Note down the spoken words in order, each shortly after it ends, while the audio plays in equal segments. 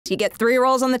You get 3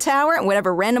 rolls on the tower, and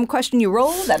whatever random question you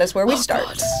roll, that is where we start.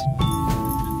 God.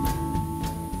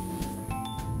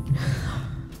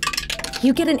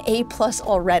 You get an A+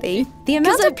 already. The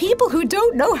amount of people who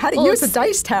don't know how to use a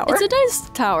dice tower. It's a dice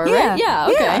tower, right? Yeah,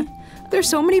 okay. Yeah. There's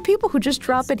so many people who just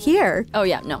drop it here. Oh,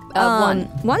 yeah, no. 1.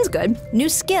 1's good. New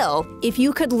skill. If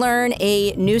you could learn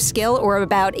a new skill or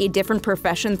about a different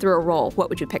profession through a roll, what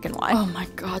would you pick and why? Oh my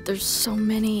God, there's so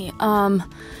many. I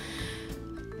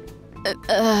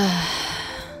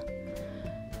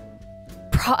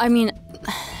mean,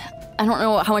 I don't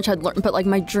know how much I'd learn, but like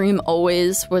my dream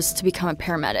always was to become a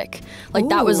paramedic. Like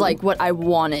that was like what I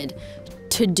wanted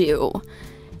to do.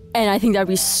 And I think that'd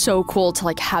be so cool to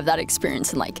like have that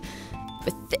experience and like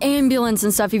with the ambulance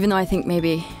and stuff, even though I think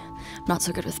maybe I'm not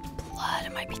so good with blood.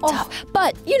 It might be tough.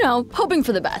 But, you know, hoping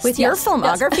for the best. With your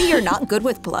filmography, you're not good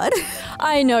with blood?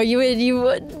 I know, you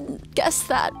would guess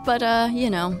that, but,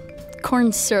 you know,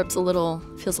 corn syrup's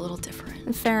feels a little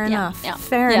different. Fair enough. Yeah.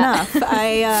 Fair enough.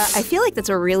 I feel like that's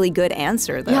a really good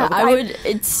answer, though.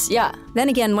 Yeah, Then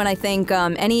again, when I think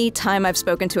any time I've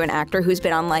spoken to an actor who's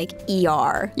been on like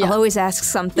ER, I'll always ask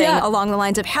something along the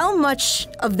lines of how much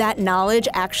of that knowledge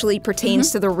actually pertains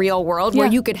to the real world, where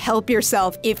you could help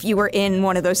yourself if you were in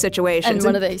one of those situations. And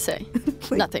what do they say?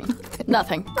 Nothing. Cool.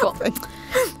 Nothing.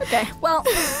 Okay. Well.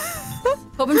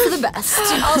 Hoping for the best.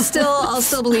 I'll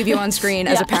still believe you on screen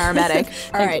as a paramedic.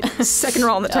 All right, second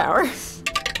roll in the tower.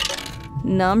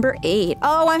 Number 8.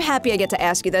 Oh, I'm happy I get to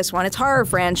ask you this one. It's horror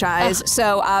franchise,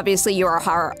 so obviously you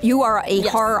are a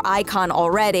horror icon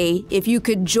already. If you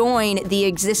could join the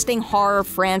existing horror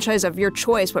franchise of your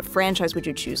choice, what franchise would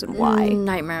you choose and why?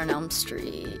 Nightmare on Elm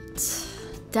Street.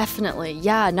 Definitely.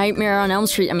 Yeah, Nightmare on Elm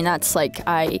Street. I mean, that's like,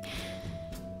 I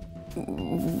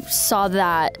saw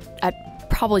that at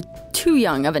probably too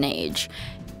young of an age.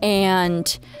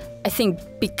 And I think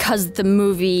because the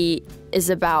movie is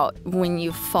about when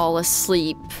you fall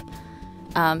asleep.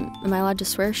 Am I allowed to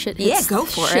swear? Shit hits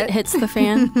the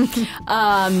fan.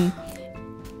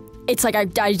 It's like I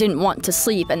didn't want to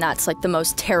sleep, and that's like the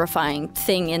most terrifying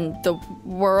thing in the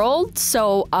world.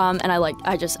 So, and I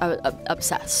was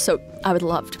obsessed. So I would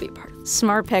love to be a part of it.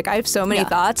 Smart pick. I have so many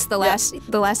thoughts. The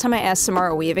last time I asked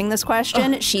Samara Weaving this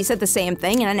question, she said the same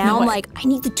thing, and now I'm like, I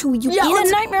need the two of you in a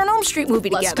Nightmare on Elm Street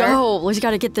movie together. Let's go. We got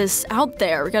to get this out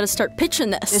there. We got to start pitching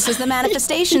this. This is the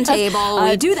manifestation table.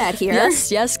 We do that here.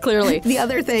 Yes, clearly. The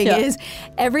other thing is,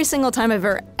 every single time I've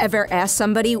ever asked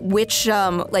somebody which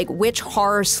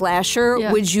horror slasher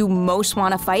would you most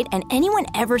want to fight, and anyone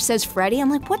ever says Freddy,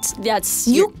 I'm like,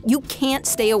 you can't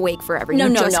stay awake forever. No,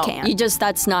 you just can't.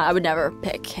 That's not. I would never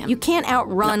pick him. You can't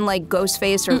outrun like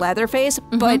Ghostface or Leatherface,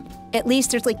 but at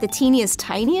least there's like the tiniest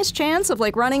chance of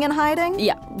like running and hiding.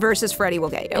 Yeah. Versus Freddy will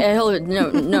get you. No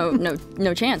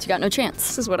chance. You got no chance.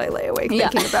 This is what I lay awake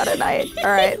thinking about at night.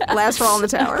 All right, last roll on the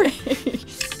tower.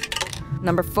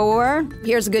 Number 4.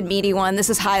 Here's a good meaty one. This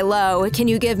is high-low. Can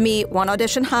you give me one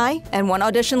audition high and one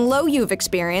audition low you've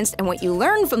experienced, and what you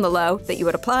learned from the low that you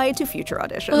would apply to future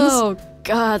auditions? Oh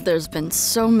God, there's been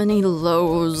so many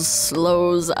lows.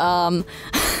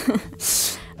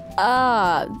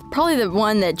 Probably the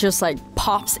one that just like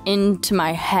pops into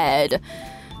my head.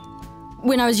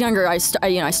 When I was younger, I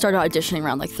started auditioning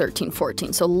around like 13,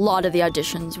 14. So a lot of the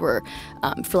auditions were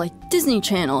for like Disney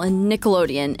Channel and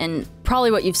Nickelodeon, and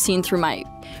probably what you've seen through my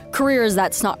career is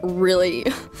it's not really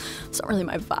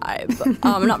my vibe.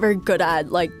 I'm not very good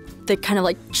at like the kind of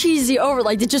like cheesy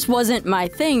it just wasn't my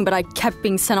thing, but I kept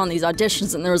being sent on these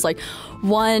auditions, and there was like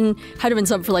one had to been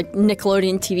something for like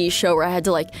Nickelodeon TV show where I had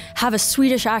to like have a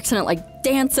Swedish accent and like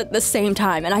dance at the same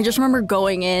time, and I just remember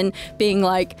going in being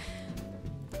like,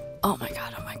 oh my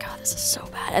god, this is so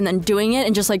bad, and then doing it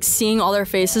and just like seeing all their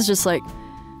faces just like,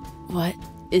 what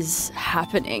is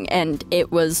happening? And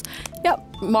it was,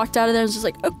 walked out of there and was just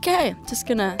like, okay, just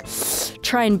gonna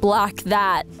try and block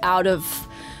that out of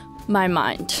my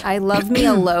mind. I love me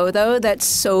a low, though, that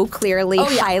so clearly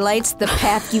highlights the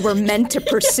path you were meant to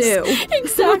pursue. Yes,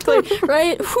 exactly,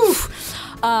 right? Whew.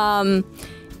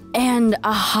 And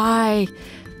a high,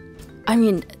 I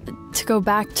mean, to go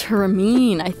back to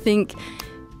Ramin, I think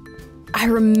I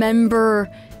remember,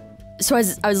 so I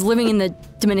was living in the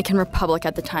Dominican Republic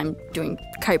at the time doing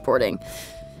kiteboarding,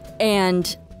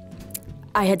 and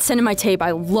I had sent in my tape.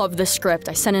 I loved the script.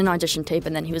 I sent in an audition tape,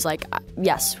 and then he was like,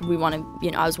 yes, we want to,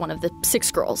 I was one of the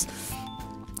 6 girls.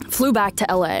 Flew back to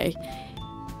LA,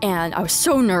 and I was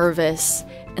so nervous,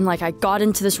 and like I got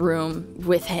into this room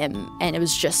with him, and it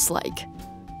was just like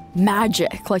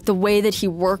magic. Like the way that he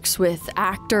works with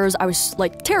actors, I was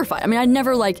like terrified. I mean, I'd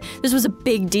never this was a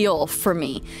big deal for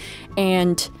me.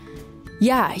 And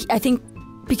yeah, I think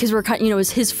because we're kind, it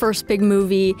was his first big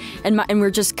movie, and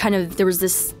we're just kind of, there was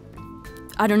this,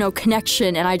 I don't know,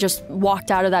 connection, and I just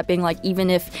walked out of that being like, even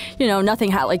if,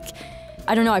 nothing had, like,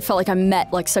 I don't know, I felt like I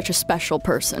met like such a special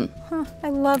person. Huh, I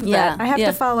love that. I have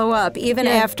to follow up. Even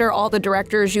after all the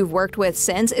directors you've worked with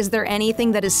since, is there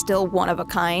anything that is still one of a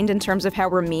kind in terms of how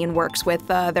Ramin works with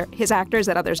his actors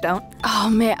that others don't? Oh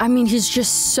man, I mean, he's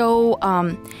just so,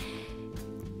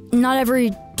 not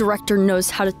every director knows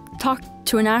how to talk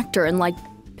to an actor and like,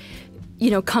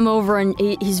 come over, and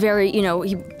he's very,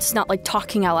 he's not like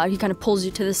talking out loud. He kind of pulls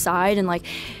you to the side and like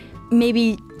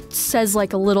maybe says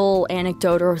like a little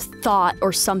anecdote or thought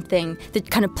or something that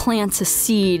kind of plants a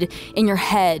seed in your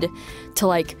head to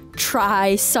like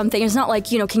try something. It's not like,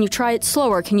 can you try it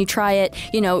slower? Can you try it,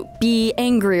 be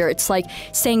angrier? It's like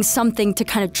saying something to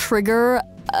kind of trigger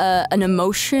an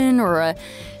emotion or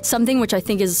something, which I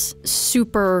think is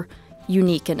super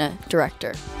unique in a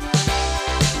director.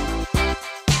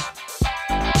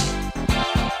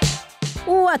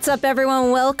 What's up,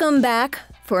 everyone? Welcome back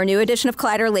for a new edition of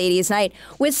Collider Ladies Night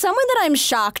with someone that I'm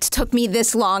shocked took me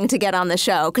this long to get on the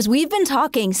show, because we've been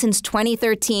talking since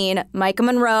 2013. Maika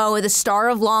Monroe, the star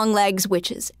of Longlegs,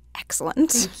 which is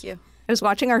excellent. Thank you. I was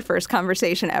watching our first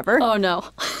conversation ever. Oh, no.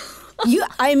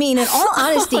 In all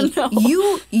honesty,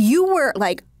 you were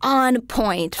like on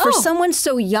point. For someone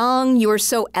so young, you were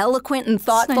so eloquent and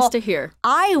thoughtful. It's nice to hear.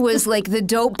 I was like the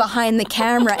dope behind the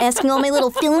camera asking all my little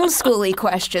film schooly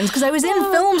questions because I was in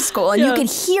film school and you could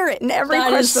hear it in every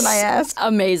question I asked.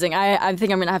 Amazing. I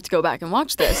think I'm going to have to go back and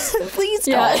watch this. Please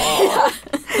don't.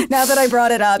 Now that I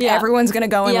brought it up, everyone's going to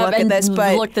go and look at this.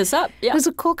 But look this up. Yeah. It was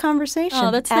a cool conversation. Oh,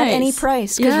 that's at nice. any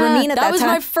price. Because Ramin at that was time,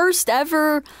 my first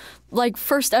ever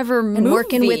movie. And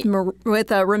working with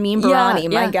Ramin Barani,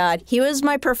 my God. He was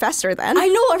my professor then. I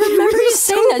know, I remember you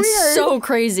saying that. Weird. It's so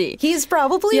crazy. He's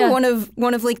probably one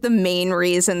of like the main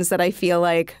reasons that I feel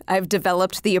like I've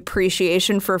developed the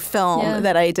appreciation for film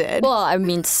that I did. Well, I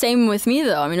mean, same with me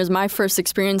though. I mean, it was my first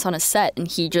experience on a set, and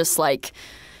he just like,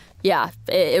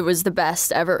 it was the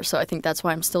best ever. So I think that's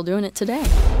why I'm still doing it today.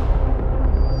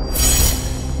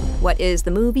 What is the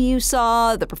movie you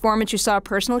saw, the performance you saw,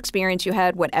 personal experience you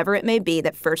had, whatever it may be,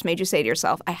 that first made you say to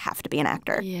yourself, I have to be an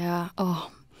actor? Yeah.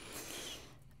 Oh.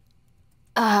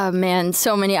 Man,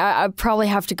 so many. I probably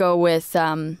have to go with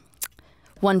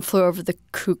One Flew Over the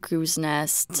Cuckoo's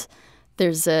Nest.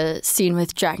 There's a scene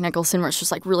with Jack Nicholson where it's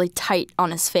just like really tight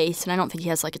on his face, and I don't think he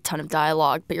has like a ton of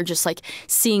dialogue, but you're just like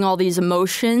seeing all these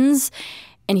emotions,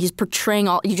 and he's portraying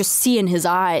you just see in his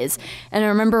eyes. And I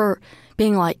remember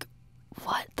being like,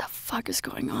 what the fuck is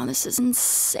going on? This is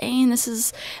insane. This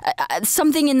is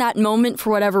something in that moment,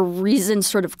 for whatever reason,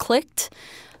 sort of clicked.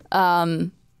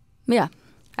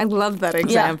 I love that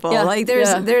example. Like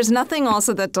there's nothing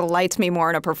also that delights me more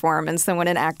in a performance than when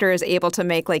an actor is able to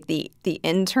make like the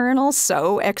internal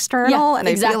so external. And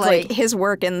exactly. I feel like his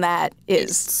work in that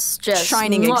is just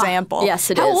shining example. Yes,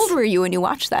 it is. How old were you when you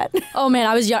watched that? Oh man,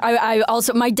 I was young. I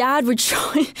also, my dad would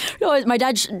show me, my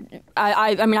dad,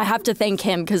 I mean, I have to thank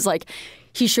him because like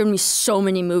he showed me so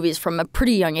many movies from a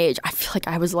pretty young age. I feel like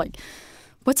I was like,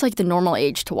 what's like the normal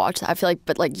age to watch that? I feel like,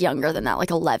 but like younger than that,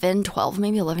 like 11, 12,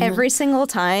 maybe 11. Every single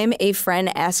time a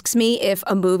friend asks me if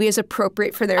a movie is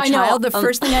appropriate for their child, the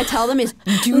first thing I tell them is,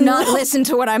 do not listen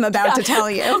to what I'm about to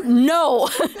tell you. No.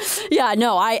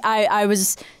 I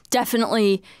was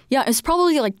definitely, it was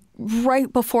probably like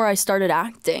right before I started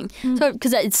acting. So,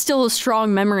 because it's still a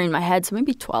strong memory in my head, so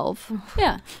maybe 12.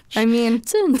 Yeah. I mean,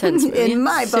 it's an intense movie. In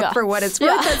my book, for what it's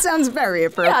worth, that sounds very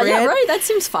appropriate. Yeah, right? That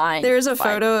seems fine. There's a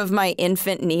photo of my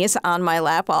infant niece on my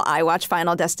lap while I watch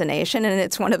Final Destination, and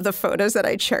it's one of the photos that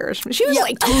I cherish. She was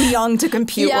like too young to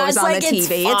compute what was on the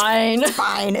TV. It's fine. It's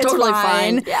fine. It's totally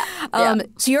fine. Yeah.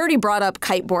 So you already brought up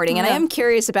kiteboarding, and I am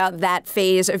curious about that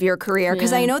phase of your career,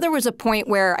 because I know there was a point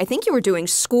where I think you were doing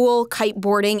school,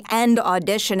 kiteboarding, and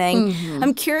auditioning.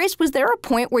 I'm curious, was there a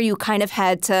point where you kind of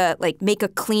had to like make a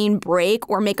clean break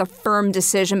or make a firm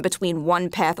decision between one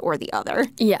path or the other?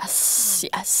 Yes.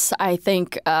 I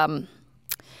think it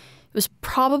was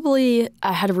probably,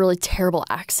 I had a really terrible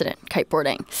accident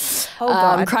kiteboarding. Oh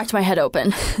God. Cracked my head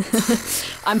open.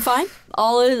 I'm fine.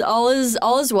 All is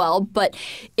well, but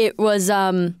it was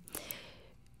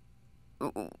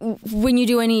when you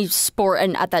do any sport,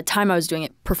 and at that time I was doing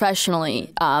it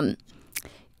professionally,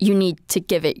 you need to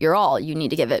give it your all. You need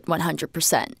to give it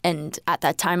 100%. And at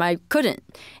that time, I couldn't.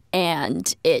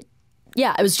 And it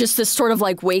was just this sort of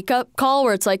like wake up call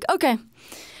where it's like, okay,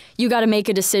 you got to make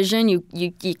a decision.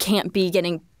 You can't be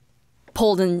getting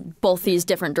pulled in both these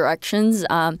different directions.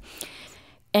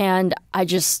 And I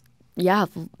just,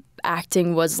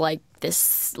 acting was like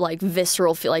this like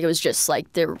visceral feel. Like it was just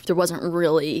like there wasn't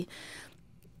really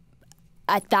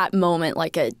at that moment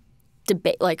like a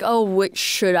debate, like, oh, which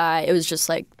should I? It was just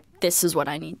like, this is what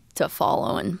I need to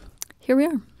follow, and here we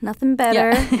are. Nothing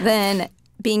better than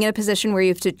being in a position where you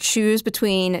have to choose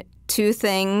between two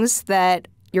things that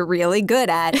you're really good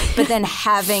at, but then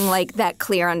having like that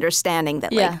clear understanding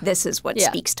that like this is what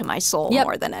speaks to my soul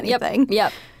more than anything.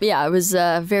 Yeah, it was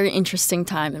a very interesting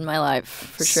time in my life,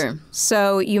 for sure.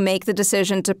 So you make the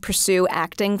decision to pursue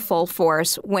acting full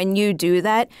force. When you do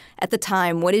that, at the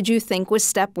time, what did you think was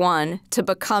step one to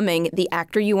becoming the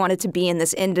actor you wanted to be in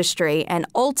this industry? And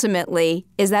ultimately,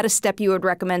 is that a step you would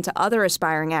recommend to other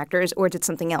aspiring actors, or did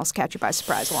something else catch you by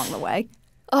surprise along the way?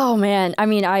 Oh, man. I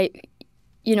mean, I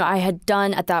had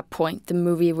done at that point the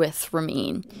movie with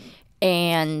Ramin,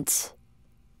 and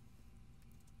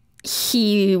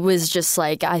he was just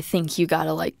like, I think you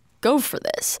gotta like go for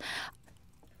this.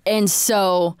 And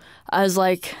so I was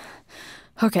like,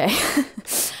 okay.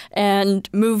 And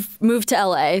move to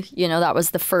LA. That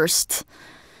was the first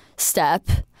step.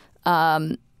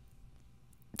 The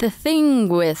thing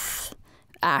with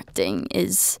acting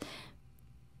is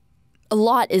a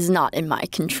lot is not in my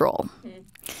control.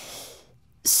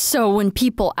 So when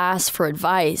people ask for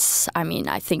advice, I mean,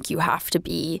 I think you have to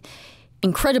be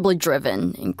incredibly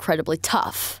driven, incredibly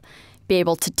tough, be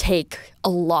able to take a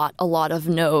lot of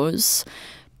no's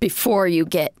before you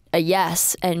get a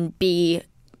yes, and be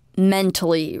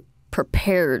mentally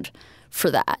prepared for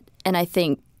that. And I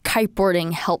think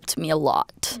kiteboarding helped me a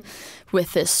lot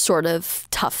with this sort of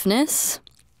toughness.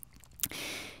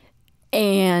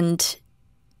 And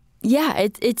yeah,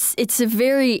 it's a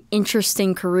very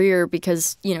interesting career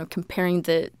because, comparing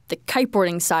the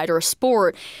kiteboarding side or a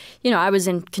sport, I was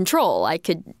in control. I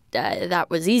could,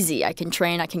 that was easy. I can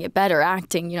train, I can get better.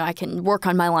 Acting, I can work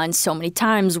on my lines so many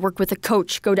times, work with a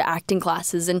coach, go to acting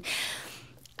classes. And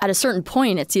at a certain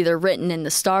point, it's either written in the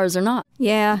stars or not.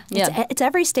 Yeah. It's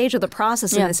every stage of the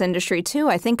process in this industry, too.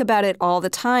 I think about it all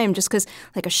the time just because,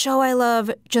 like, a show I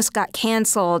love just got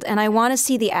canceled, and I want to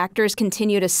see the actors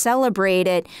continue to celebrate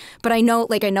it, but I know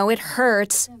it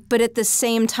hurts, but at the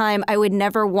same time, I would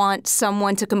never want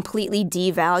someone to completely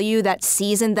devalue that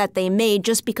season that they made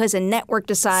just because a network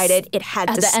decided it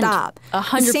had to stop.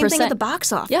 100%. Same thing at the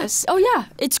box office. Yes. Oh, yeah.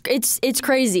 It's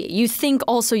crazy. You think,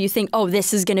 oh,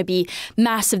 this is going to be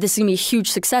massive. This is going to be a huge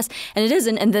success. And it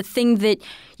isn't. And the thing that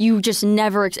you just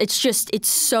never, it's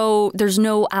so, there's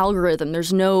no algorithm.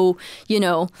 There's no,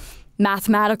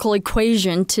 mathematical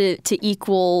equation to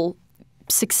equal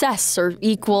success or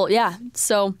equal,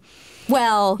 So.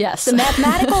 Well, yes. the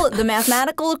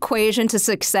mathematical equation to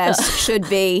success should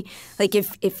be like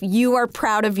if you are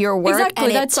proud of your work, exactly,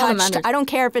 and that's it touched, all that matters. I don't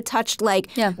care if it touched like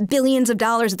billions of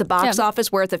dollars at the box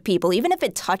office worth of people, even if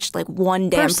it touched like one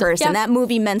damn person, that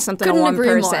movie meant something to one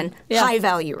person. High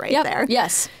value there.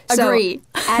 Yes, so, agree.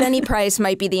 At any price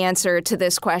might be the answer to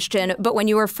this question, but when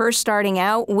you were first starting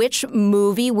out, which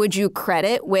movie would you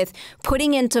credit with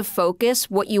putting into focus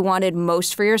what you wanted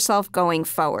most for yourself going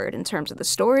forward in terms of the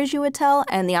stories you would tell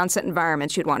and the on-set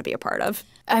environments you'd want to be a part of?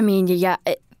 I mean,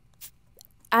 at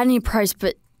any price,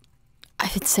 but I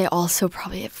would say also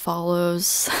probably It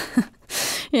Follows.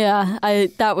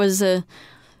 That was a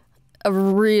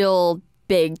real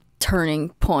big turning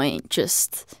point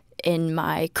just in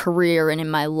my career and in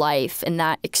my life, and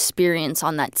that experience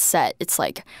on that set. It's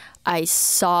like I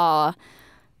saw,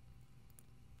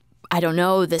 I don't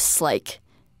know, this like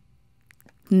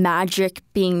magic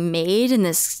being made in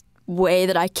this way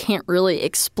that I can't really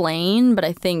explain, but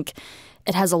I think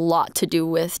it has a lot to do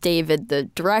with David, the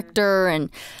director, and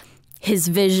his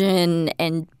vision,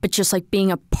 but just like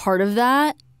being a part of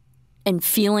that and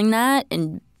feeling that,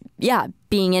 and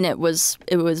being in it was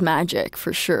magic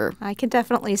for sure. I can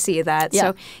definitely see that.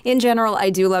 So in general, I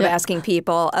do love asking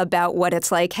people about what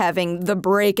it's like having the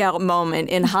breakout moment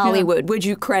in Hollywood. Would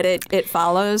you credit It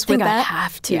Follows with that? I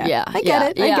have to. I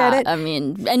get it. I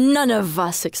mean, and none of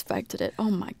us expected it. Oh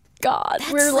my God.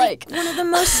 We're like one of the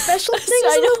most special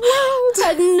things in the world.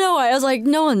 I know. I was like,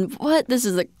 no one, what? This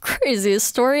is the craziest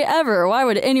story ever. Why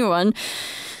would anyone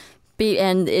be?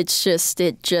 And it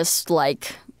just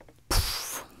like,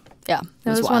 that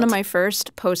was one of my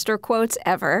first poster quotes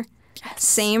ever. Yes.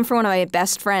 Same for one of my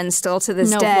best friends still to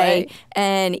this day. Way.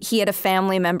 And he had a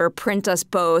family member print us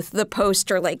both the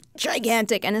poster, like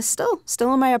gigantic, and it's still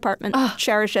in my apartment.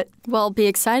 Cherish it. Well, be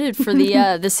excited for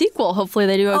the sequel. Hopefully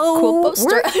they do a cool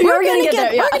poster. We're gonna get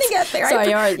there. We're gonna get there.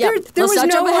 Sorry, there was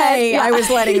no way I was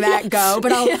letting that go,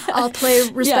 but I'll play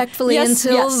respectfully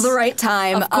until the right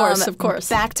time. Of course.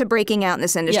 Back to breaking out in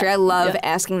this industry. I love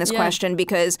asking this question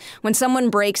because when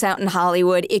someone breaks out in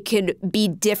Hollywood, it could be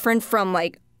different from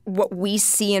like what we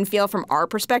see and feel from our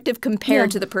perspective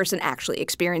compared to the person actually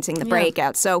experiencing the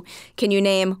breakout. So can you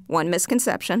name one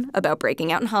misconception about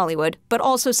breaking out in Hollywood, but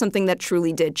also something that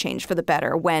truly did change for the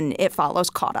better when It Follows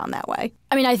caught on that way?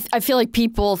 I mean, I feel like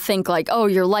people think like, oh,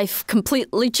 your life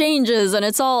completely changes and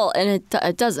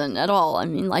it doesn't at all. I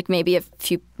mean, like maybe a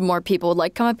few more people would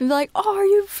like come up and be like, oh, are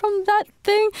you from that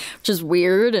thing? Which is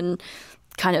weird and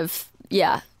kind of,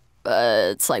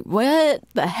 it's like, what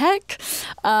the heck?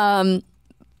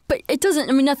 But it doesn't,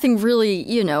 I mean, nothing really,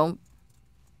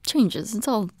 changes. It's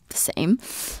all the same.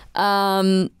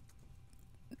 And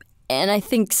I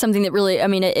think something that really, I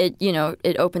mean,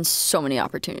 it opens so many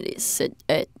opportunities.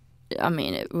 It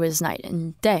was night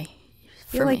and day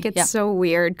for I feel like it's so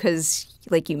weird because,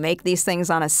 like, you make these things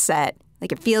on a set.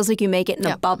 Like, it feels like you make it in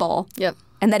a bubble. Yep.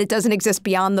 And that it doesn't exist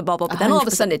beyond the bubble. But then all of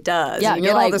a sudden it does. Yeah, and you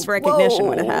get all this recognition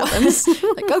when it happens.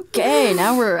 Like, okay,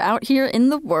 now we're out here in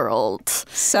the world.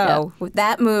 So with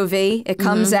that movie, it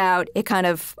comes out, it kind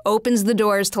of opens the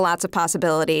doors to lots of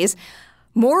possibilities.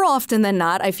 More often than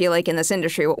not, I feel like in this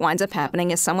industry, what winds up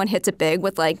happening is someone hits it big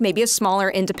with like maybe a smaller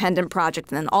independent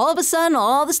project, and then all of a sudden,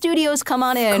 all the studios come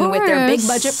on in with their big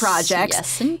budget projects.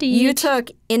 Yes, indeed. You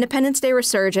took Independence Day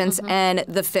Resurgence and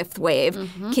The Fifth Wave.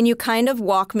 Can you kind of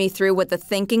walk me through what the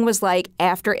thinking was like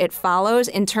after It Follows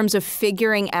in terms of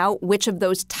figuring out which of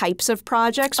those types of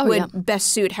projects would best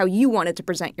suit how you wanted to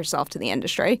present yourself to the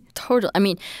industry? Totally. I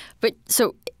mean, but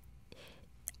so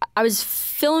I was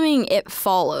filming It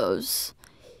Follows.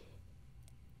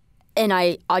 And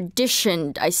I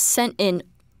auditioned, I sent in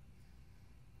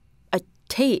a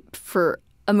tape for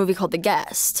a movie called The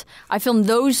Guest. I filmed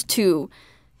those two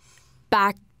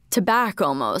back to back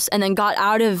almost, and then got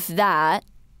out of that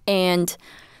and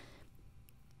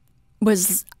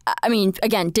was, I mean,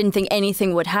 again, didn't think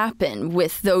anything would happen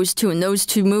with those two. And those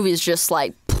two movies just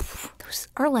like... Those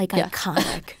are like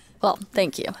iconic. Well,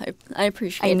 thank you. I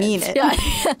appreciate it. I mean it. Yeah.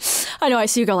 I know, I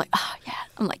see you go like, oh, yeah.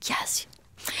 I'm like, yes.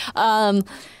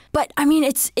 But I mean,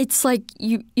 it's like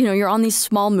you're on these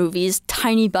small movies,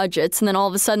 tiny budgets, and then all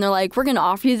of a sudden they're like, we're going to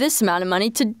offer you this amount of money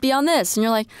to be on this, and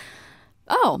you're like,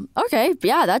 oh, okay,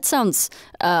 yeah, that sounds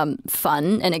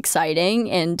fun and exciting,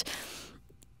 and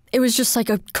it was just like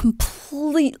a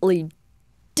completely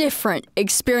different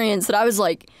experience that I was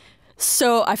like,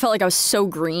 I felt like I was so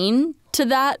green to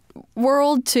that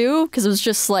world too, because it was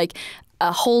just like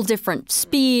a whole different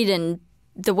speed and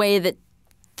the way that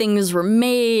things were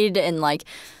made and like.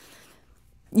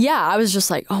 Yeah, I was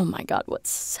just like, oh my God,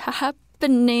 what's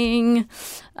happening?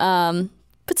 But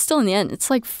still in the end, it's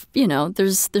like,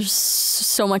 there's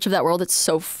so much of that world that's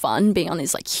so fun being on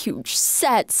these like huge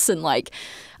sets and like,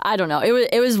 I don't know.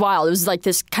 It was wild. It was like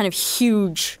this kind of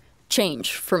huge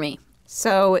change for me.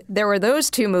 So there were those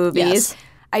two movies. Yes.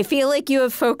 I feel like you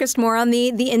have focused more on the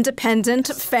independent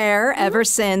fare ever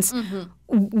since.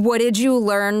 What did you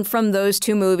learn from those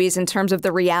two movies in terms of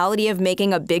the reality of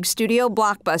making a big studio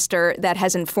blockbuster that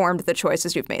has informed the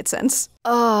choices you've made since?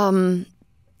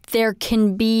 There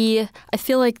can be, I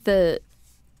feel like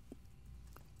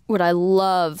what I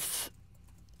love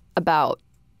about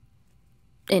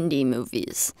indie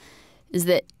movies is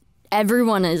that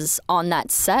everyone is on that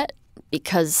set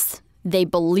because they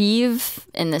believe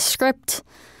in the script,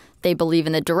 they believe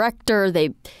in the director,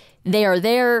 they are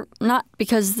there not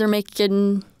because they're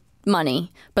making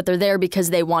money, but they're there because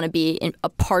they want to be a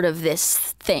part of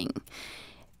this thing.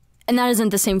 And that isn't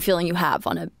the same feeling you have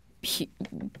on a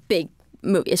big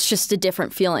movie. It's just a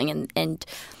different feeling. And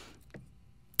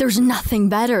there's nothing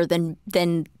better than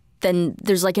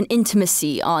there's like an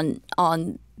intimacy on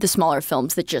the smaller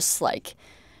films that just like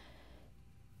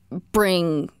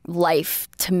bring life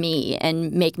to me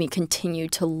and make me continue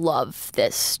to love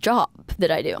this job that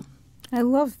I do. I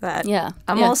love that. Yeah.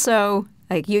 I'm also,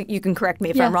 like, you can correct me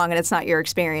if I'm wrong and it's not your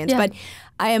experience, but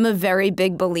I am a very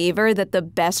big believer that the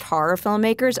best horror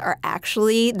filmmakers are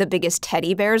actually the biggest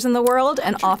teddy bears in the world,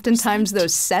 and 100%. Oftentimes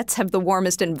those sets have the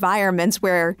warmest environments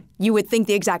where you would think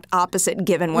the exact opposite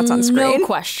given what's on screen. No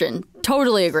question.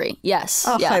 Totally agree. Yes.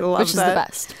 Oh, I love which that. Is the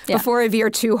best. Yeah. Before I veer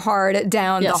too hard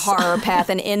down the horror path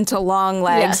and into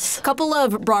Longlegs, a couple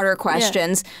of broader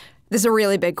questions. This is a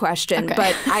really big question,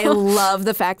 but I love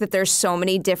the fact that there's so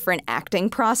many different acting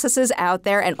processes out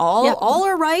there, and all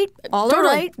are right. All are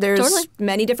right. There's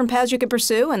many different paths you could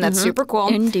pursue, and that's super cool.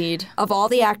 Indeed. Of all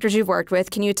the actors you've worked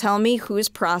with, can you tell me whose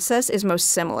process is most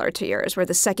similar to yours, where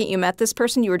the second you met this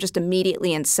person, you were just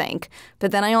immediately in sync?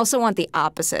 But then I also want the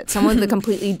opposite, someone with a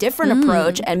completely different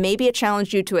approach, and maybe it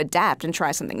challenged you to adapt and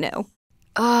try something new.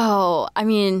 Oh, I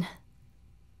mean,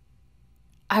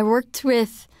 I worked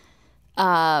with...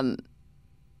 I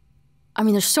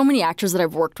mean, there's so many actors that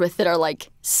I've worked with that are like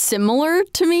similar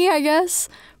to me, I guess.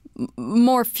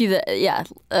 more few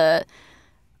that,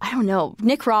 I don't know.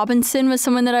 Nick Robinson was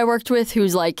someone that I worked with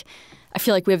who's like, I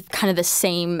feel like we have kind of the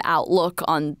same outlook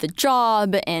on the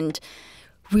job, and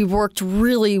we worked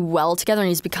really well together, and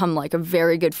he's become like a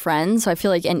very good friend. So I feel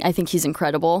like, and I think he's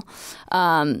incredible.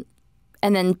 And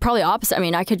then probably opposite. I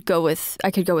mean, I could go with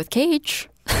Cage.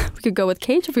 We could go with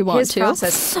Cage if we want to. His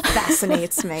process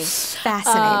fascinates me.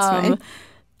 Fascinates me.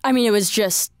 I mean, it was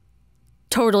just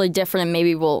totally different, and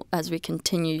maybe as we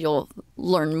continue, you'll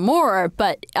learn more.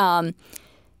 But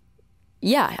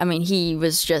yeah, I mean, he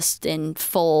was just in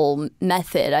full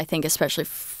method, I think, especially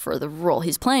for the role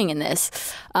he's playing in this,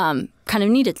 kind of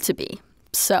needed to be.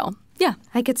 So, yeah.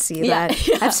 I could see that.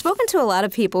 Yeah. I've spoken to a lot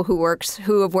of people who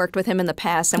have worked with him in the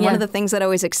past, and one of the things that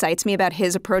always excites me about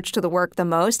his approach to the work the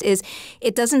most is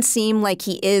it doesn't seem like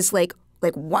he is like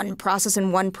one process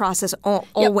and one process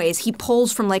always. He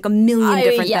pulls from like a million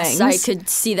different things. Yes, I could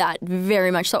see that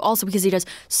very much so. Also because he does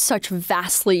such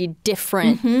vastly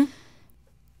different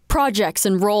projects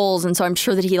and roles, and so I'm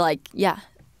sure that he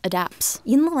adapts.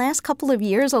 In the last couple of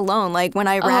years alone, like when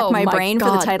I rack my brain for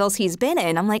the titles he's been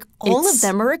in, I'm like, all of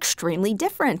them are extremely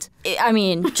different. I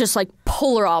mean, just like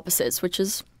polar opposites, which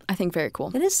is, I think, very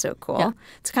cool. It is so cool. Yeah.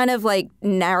 To kind of like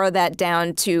narrow that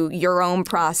down to your own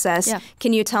process. Yeah.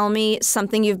 Can you tell me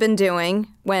something you've been doing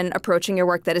when approaching your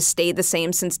work that has stayed the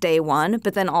same since day one,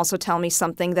 but then also tell me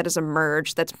something that has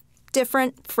emerged that's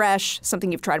different, fresh,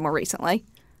 something you've tried more recently?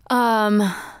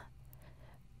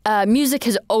 Music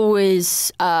has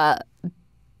always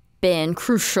been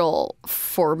crucial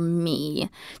for me,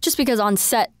 just because on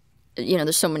set,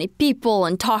 there's so many people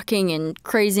and talking and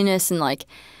craziness, and like,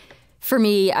 for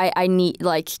me, I need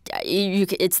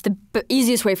it's the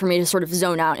easiest way for me to sort of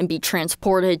zone out and be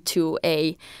transported to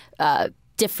a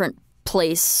different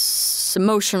place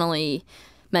emotionally,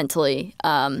 mentally,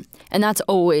 and that's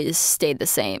always stayed the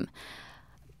same.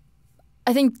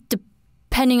 I think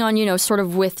depending on, sort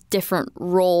of with different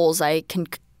roles,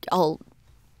 I'll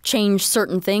change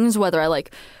certain things, whether I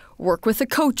like work with a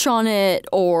coach on it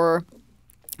or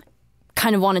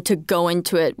kind of wanted to go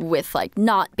into it with like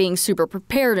not being super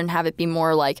prepared and have it be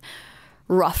more like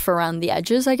rough around the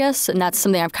edges, I guess. And that's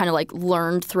something I've kind of like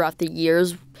learned throughout the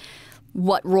years,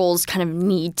 what roles kind of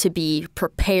need to be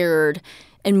prepared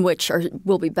and which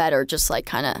will be better, just like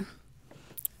kind of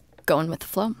going with the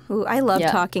flow. Ooh, I love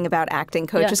talking about acting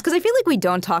coaches because I feel like we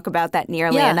don't talk about that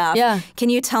nearly enough. Yeah. Can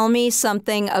you tell me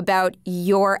something about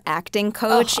your acting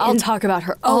coach? I'll talk about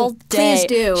her all day. Please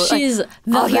do. She's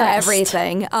I'll hear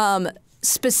everything.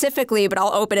 Specifically, but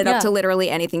I'll open it up to literally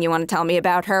anything you want to tell me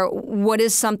about her. What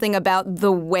is something about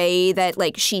the way that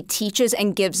like she teaches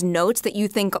and gives notes that you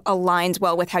think aligns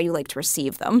well with how you like to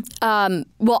receive them?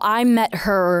 Well, I met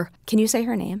her. Can you say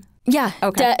her name? Yeah,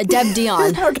 okay. Deb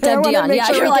Dion. Okay, Deb Dion. Yeah,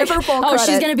 you're like, give her full credit.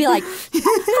 She's gonna be like,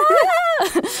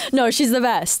 no, she's the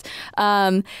best.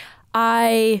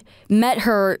 I met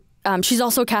her. She's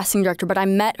also a casting director, but I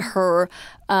met her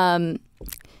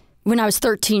when I was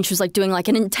 13. She was like doing like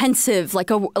an intensive,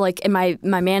 and my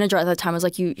manager at the time was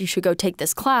like, you should go take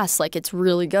this class. Like it's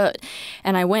really good.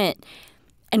 And I went,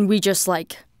 and we just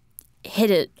like hit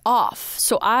it off.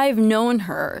 So I've known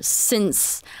her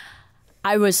since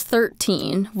I was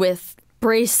 13 with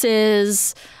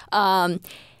braces. And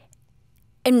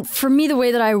for me, the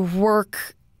way that I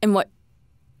work and what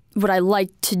I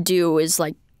like to do is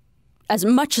like, as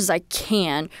much as I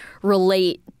can,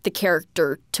 relate the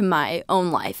character to my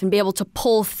own life and be able to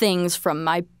pull things from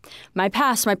my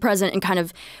past, my present, and kind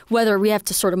of whether we have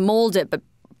to sort of mold it, but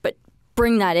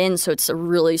bring that in so it's a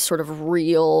really sort of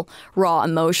real, raw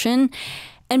emotion.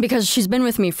 And because she's been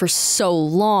with me for so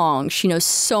long, she knows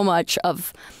so much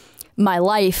of my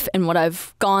life and what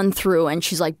I've gone through, and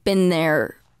she's like been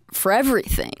there for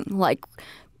everything, like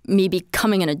me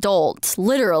becoming an adult,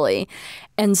 literally.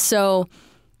 And so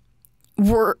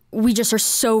we just are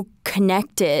so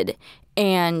connected,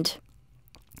 and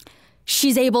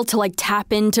she's able to like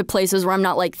tap into places where I'm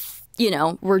not like,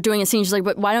 we're doing a scene. She's like,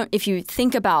 but why don't, if you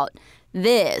think about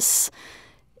this,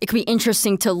 it could be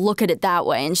interesting to look at it that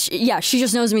way. And she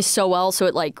just knows me so well. So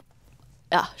it like,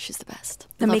 she's the best.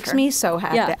 That makes me so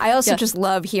happy. Yeah. I also just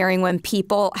love hearing when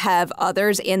people have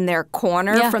others in their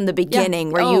corner from the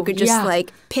beginning where you could just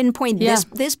like pinpoint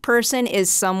this person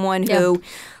is someone who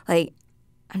like,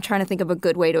 I'm trying to think of a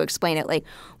good way to explain it. Like,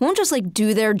 won't just like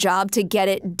do their job to get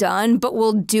it done, but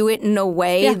will do it in a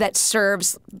way that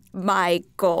serves my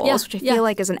goals, which I feel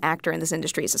like as an actor in this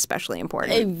industry is especially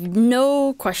important.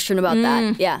 No question about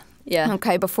that. Yeah. Yeah.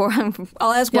 Okay,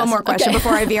 I'll ask one more question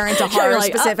before I veer into horror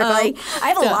specifically. I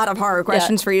have a lot of horror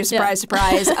questions for you, surprise.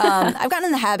 I've gotten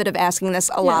in the habit of asking this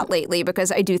a lot lately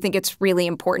because I do think it's really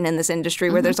important in this industry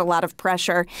where there's a lot of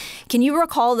pressure. Can you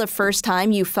recall the first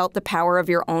time you felt the power of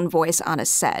your own voice on a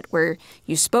set, where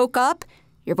you spoke up,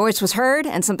 your voice was heard,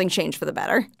 and something changed for the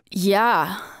better?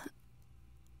 Yeah.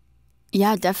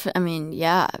 Yeah, definitely. I mean,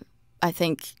 yeah. I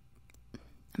think,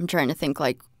 I'm trying to think,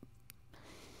 like,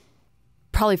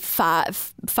 probably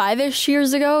five-ish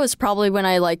years ago is probably when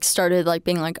I, like, started, like,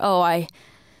 being like, oh, I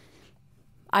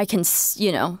can,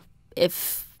 you know,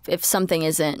 if something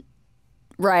isn't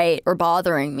right or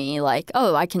bothering me, like,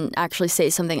 oh, I can actually say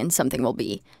something and something will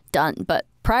be done. But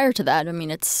prior to that, I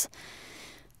mean, it's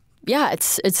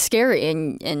scary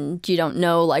and you don't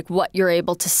know, like, what you're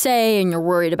able to say, and you're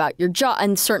worried about your job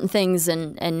and certain things.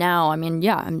 And now, I mean,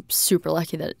 yeah, I'm super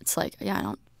lucky that it's like, yeah, I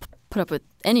don't put up with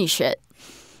any shit.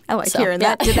 I like hearing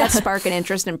that. Did that spark an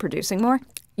interest in producing more?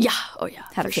 Yeah. Oh, yeah.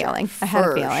 I had a feeling.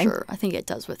 Sure. I think it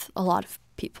does with a lot of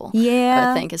people.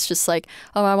 Yeah. I think it's just like,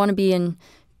 oh, I want to be in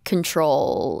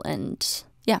control, and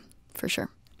yeah, for sure.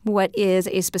 What is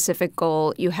a specific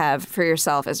goal you have for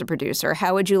yourself as a producer?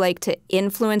 How would you like to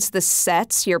influence the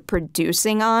sets you're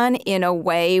producing on in a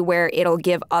way where it'll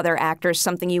give other actors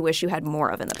something you wish you had more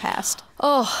of in the past?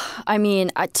 Oh, I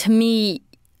mean, to me,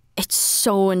 it's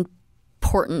so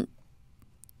important,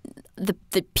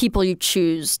 the people you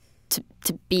choose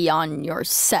to be on your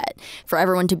set, for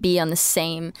everyone to be on the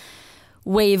same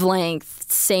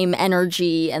wavelength, same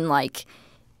energy, and like,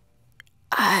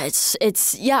 it's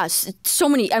so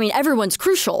many. I mean, everyone's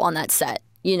crucial on that set.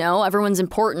 You know, everyone's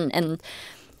important, and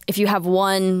if you have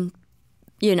one,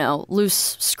 you know,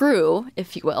 loose screw,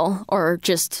 if you will, or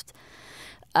just,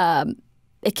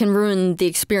 it can ruin the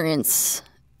experience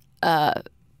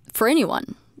for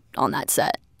anyone on that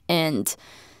set. And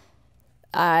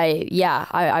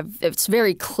it's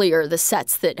very clear the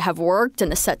sets that have worked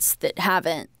and the sets that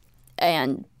haven't,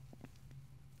 and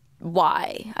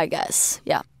why, I guess.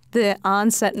 Yeah. The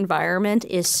on-set environment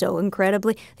is so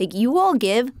incredibly, like, you all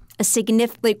give a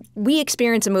significant, like, we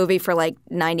experience a movie for like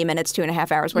 90 minutes,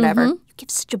 2.5 hours, whatever. You give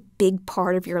such a big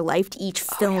part of your life to each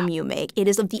film you make. It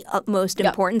is of the utmost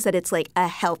importance that it's like a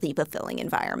healthy, fulfilling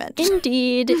environment.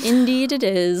 Indeed it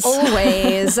is.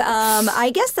 Always. I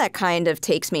guess that kind of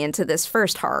takes me into this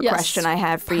first horror question I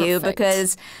have for you,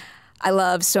 because I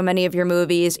love so many of your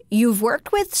movies. You've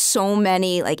worked with so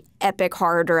many like epic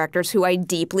horror directors who I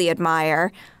deeply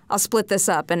admire. I'll split this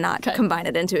up and not combine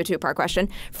it into a two-part question.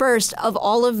 First, of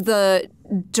all of the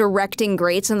directing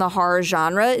greats in the horror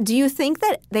genre, do you think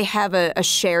that they have a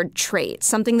shared trait,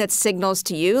 something that signals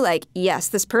to you like, yes,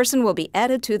 this person will be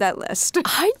added to that list?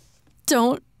 I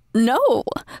don't know.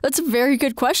 That's a very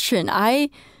good question. I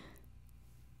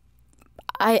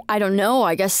don't know.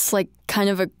 I guess like kind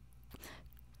of a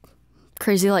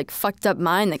crazy, like, fucked up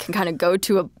mind that can kind of go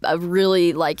to a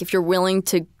really, like, if you're willing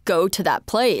to go to that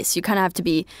place, you kind of have to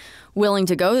be willing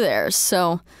to go there.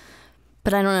 So,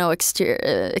 but I don't know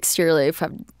exteriorly if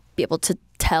I'd be able to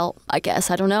tell, I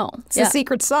guess. I don't know. It's the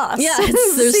secret sauce. Yeah,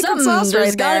 there's something.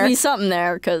 There's got to be something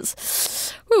there,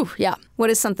 because, yeah.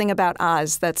 What is something about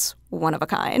Oz that's one of a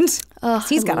kind?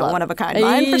 He's got a one of a kind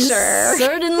mind for sure.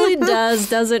 Certainly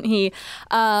does, doesn't he?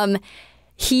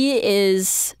 He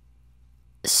is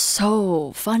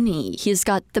so funny. He's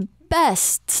got the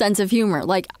best sense of humor.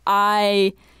 Like,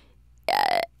 he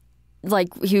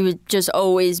would just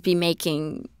always be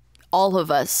making all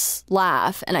of us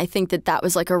laugh. And I think that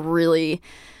was like a really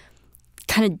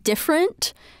kind of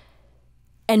different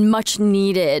and much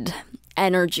needed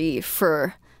energy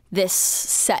for this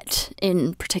set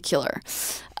in particular.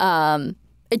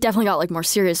 It definitely got like more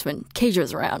serious when Cage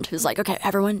was around. He was like, okay,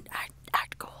 everyone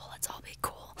act cool. Let's all be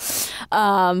cool.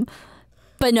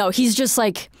 But no, he's just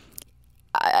like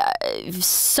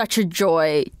such a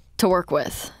joy to work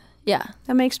with. Yeah.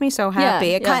 That makes me so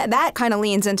happy. That kind of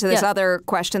leans into this other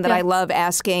question that I love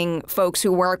asking folks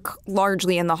who work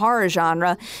largely in the horror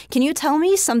genre. Can you tell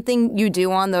me something you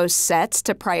do on those sets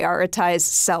to prioritize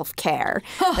self-care?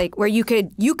 Like where you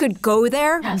could go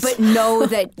there, but know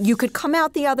that you could come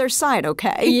out the other side,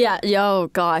 okay? Yeah. Oh,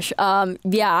 gosh.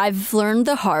 I've learned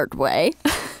the hard way.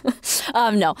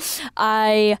 No.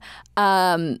 A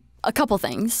couple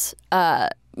things.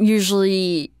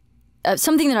 Usually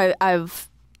something that I've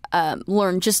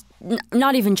learned, just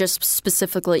not even just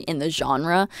specifically in the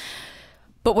genre,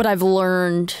 but what I've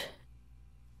learned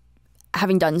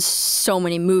having done so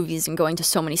many movies and going to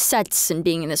so many sets and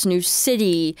being in this new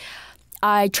city,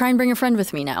 I try and bring a friend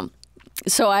with me now.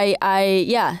 So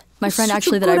my friend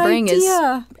actually that I bring is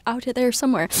out there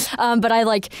somewhere. But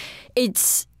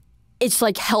it's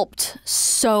like helped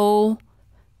so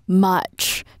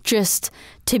much just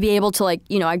to be able to like,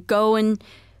 you know, I go and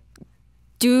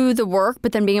do the work,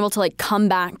 but then being able to like come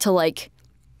back to like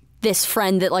this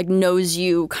friend that like knows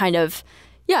you kind of,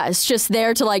 yeah, it's just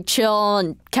there to like chill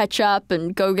and catch up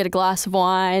and go get a glass of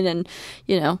wine and,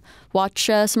 you know, watch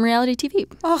some reality TV.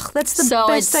 Oh, that's the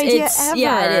best idea ever.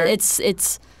 Yeah,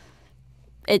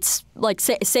 it's like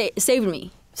saved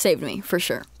me for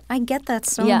sure. I get that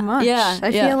so much. Yeah,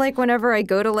 I feel like whenever I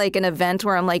go to like an event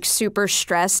where I'm like super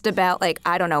stressed about like,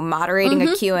 I don't know, moderating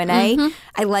a Q&A,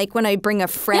 I like when I bring a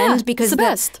friend because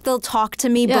they'll talk to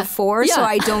me before so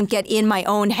I don't get in my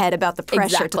own head about the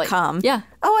pressure to come. Yeah.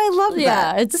 Oh, I love that.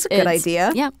 Yeah, it's a good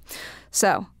idea. Yeah.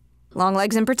 So,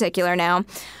 Longlegs in particular now.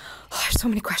 Oh, there's so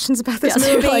many questions about this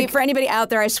movie. Like, for anybody out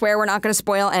there, I swear we're not going to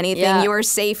spoil anything. Yeah. You are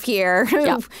safe here.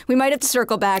 Yeah. We might have to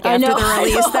circle back after the I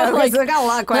release, though, because I got a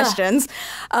lot of questions.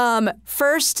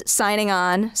 First, signing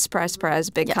on, surprise, surprise,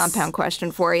 big compound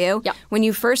question for you. Yeah. When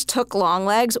you first took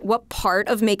Longlegs, what part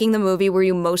of making the movie were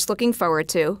you most looking forward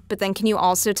to? But then can you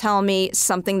also tell me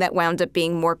something that wound up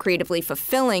being more creatively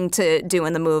fulfilling to do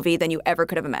in the movie than you ever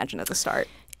could have imagined at the start?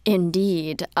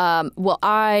 Indeed. Well,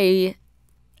 I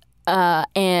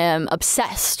am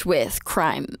obsessed with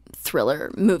crime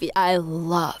thriller movie. I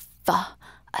love them.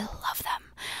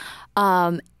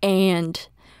 And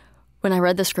when I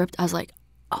read the script, I was like,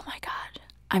 oh my God,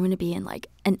 I'm going to be in like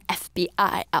an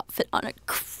FBI outfit on a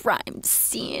crime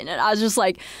scene. And I was just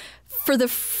like, for the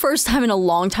first time in a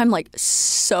long time, like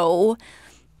so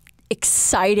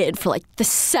excited for like the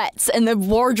sets and the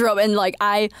wardrobe. And like,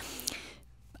 I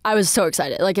was so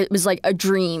excited. Like it was like a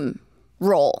dream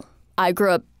role. I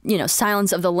grew up, you know,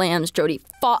 Silence of the Lambs, Jodie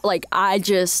fought, like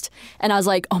and I was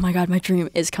like, oh my God, my dream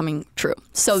is coming true.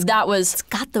 So that was... It's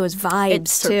got those vibes, it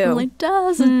certainly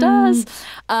does, it does.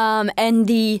 And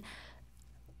the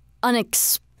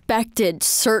unexpected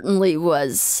certainly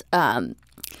was...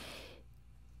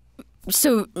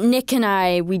 so Nick and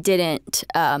I, we didn't...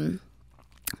 the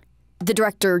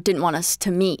director didn't want us to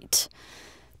meet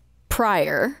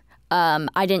prior.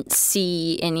 I didn't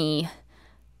see any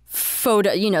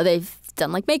photo, you know, they've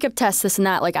done like makeup tests, this and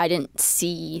that. Like I didn't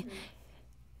see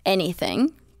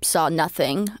anything, saw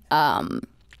nothing.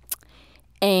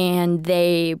 And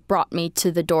they brought me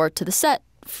to the door to the set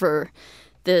for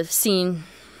the scene.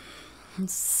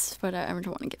 But I don't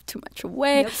want to give too much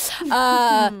away.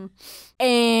 Yep.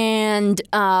 And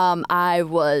I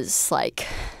was like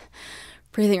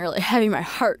breathing really heavy. My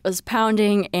heart was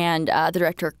pounding, and the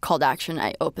director called action.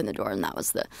 I opened the door, and that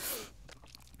was the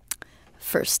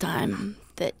first time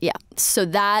that, So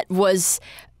that was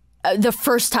the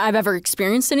first time I've ever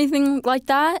experienced anything like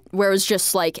that, where it was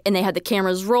just like, and they had the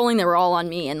cameras rolling, they were all on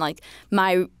me, and like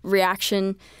my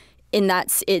reaction in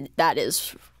that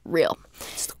is real.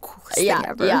 It's the coolest thing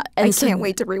ever. Yeah. And I can't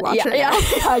wait to rewatch it.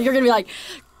 Yeah. You're going to be like,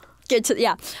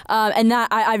 and that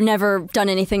I've never done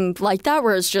anything like that,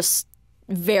 where it's just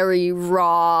very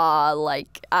raw,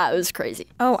 like it was crazy.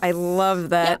 Oh, I love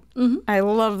that. Yeah. Mm-hmm. I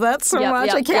love that so much.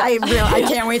 I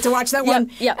can't wait to watch that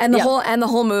one. And the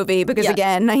whole movie, because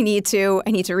again, I need to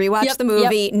rewatch the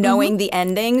movie knowing the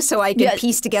ending so I can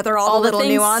piece together all the little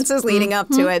nuances leading up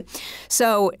to it.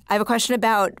 So I have a question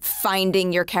about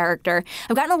finding your character.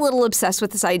 I've gotten a little obsessed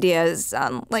with this idea.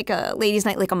 Like a ladies'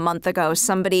 night like a month ago,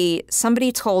 somebody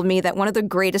told me that one of the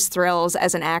greatest thrills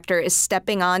as an actor is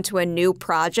stepping onto a new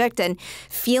project and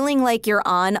feeling like you're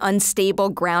on unstable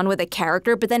ground with a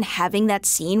character, but then having that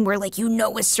scene where, like, you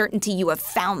know with certainty you have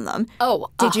found them. Oh,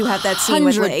 did you have that scene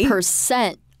with Lee?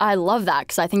 100%. I love that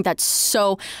because I think that's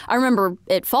so... I remember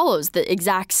It Follows, the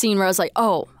exact scene where I was like,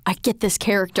 oh, I get this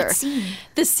character. What scene?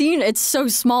 The scene, it's so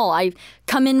small. I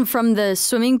come in from the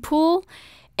swimming pool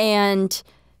and...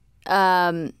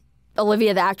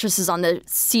 Olivia, the actress, is on the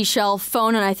seashell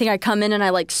phone, and I think I come in and I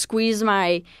like squeeze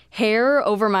my hair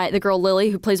over the girl Lily,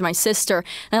 who plays my sister,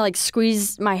 and I like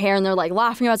squeeze my hair, and they're like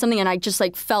laughing about something, and I just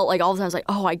like felt like all of a sudden I was like,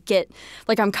 oh, I get,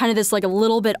 like I'm kind of this like a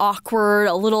little bit awkward,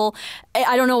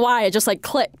 I don't know why, it just like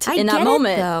clicked in that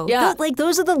moment. Though. Yeah, like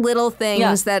those are the little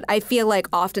things that I feel like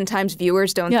oftentimes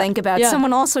viewers don't think about. Yeah.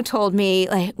 Someone also told me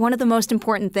like one of the most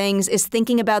important things is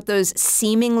thinking about those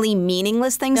seemingly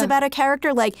meaningless things about a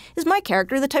character. Like, is my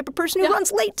character the type of person who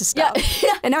runs late to stuff?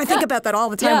 And now I think about that all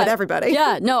the time with everybody.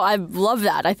 Yeah, no, I love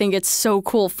that. I think it's so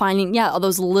cool finding, all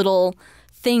those little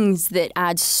things that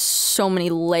add so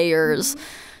many layers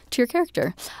to your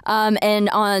character. And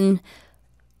on,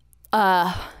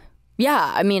 it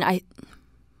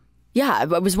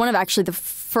was one of actually the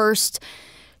first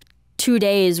 2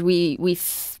 days what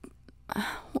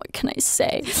can I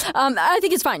say? I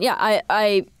think it's fine. Yeah,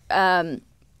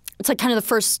 it's like kind of the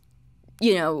first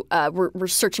we're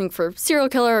searching for serial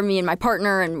killer, me and my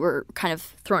partner, and we're kind of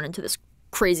thrown into this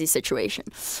crazy situation.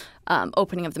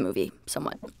 Opening of the movie,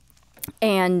 somewhat.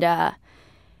 And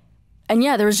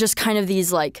yeah, there was just kind of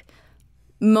these like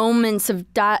moments of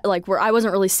like where I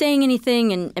wasn't really saying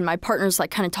anything, and my partner's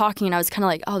like kind of talking, and I was kind of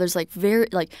like, oh, there's like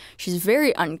she's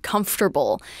very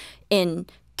uncomfortable in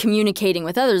communicating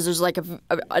with others. There's like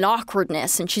an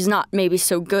awkwardness, and she's not maybe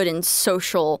so good in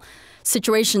social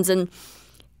situations. And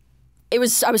I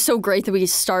was so great that we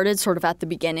started sort of at the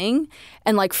beginning,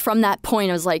 and like from that point,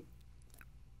 I was like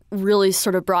really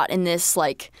sort of brought in this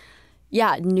like,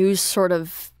 new sort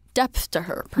of depth to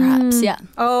her, perhaps. Yeah.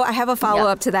 Oh, I have a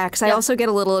follow-up to that because I also get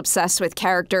a little obsessed with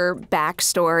character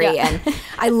backstory, and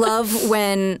I love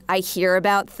when I hear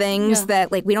about things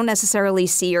that like we don't necessarily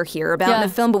see or hear about in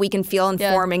a film, but we can feel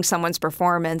informing someone's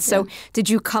performance. So, did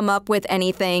you come up with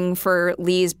anything for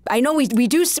Lee's? I know we get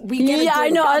a good I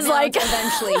know. I was like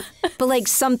eventually, but like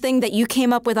something that you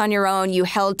came up with on your own, you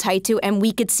held tight to, and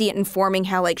we could see it informing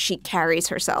how like she carries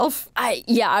herself.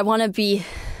 I want to be.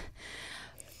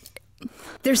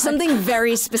 There's something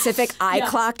very specific I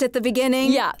clocked at the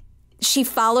beginning. Yeah. She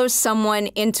follows someone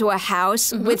into a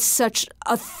house with such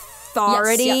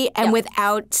authority and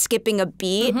without skipping a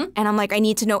beat. And I'm like, I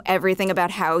need to know everything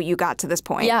about how you got to this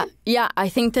point. Yeah. I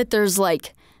think that there's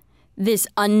like this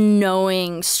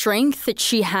unknowing strength that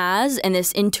she has and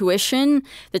this intuition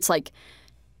that's like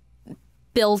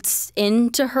built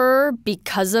into her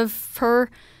because of her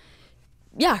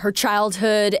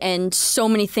childhood and so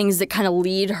many things that kind of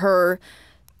lead her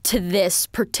to this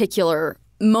particular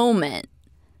moment.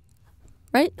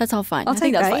 Right? That's all fine. I'll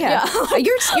take that. Yeah.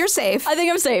 You're safe. I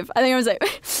think I'm safe.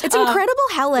 It's incredible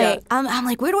how like I'm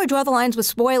like, where do I draw the lines with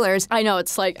spoilers? I know,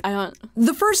 it's like I don't.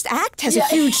 The first act has a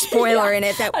huge spoiler in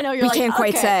it that I know, we can't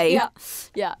quite say.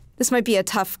 Yeah. This might be a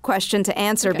tough question to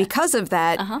answer because of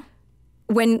that.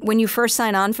 When you first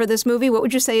sign on for this movie, what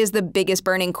would you say is the biggest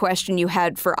burning question you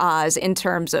had for Oz in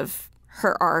terms of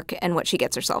her arc and what she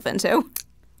gets herself into?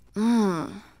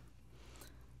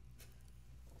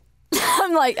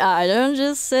 I'm like, I don't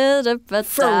just sit up at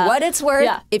For what it's worth,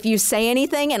 if you say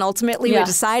anything and ultimately we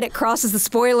decide it crosses the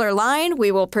spoiler line,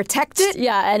 we will protect it.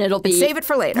 Yeah, and it'll be... save it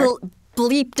for later.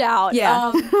 Bleeped out.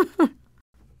 Yeah.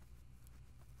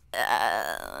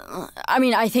 I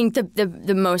mean, I think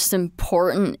the most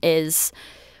important is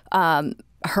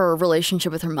her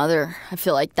relationship with her mother. I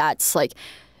feel like that's like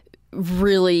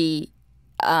really...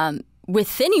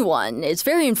 with anyone, it's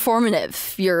very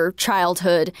informative, your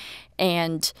childhood,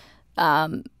 and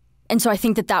so I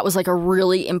think that was like a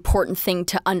really important thing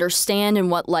to understand,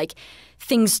 and what like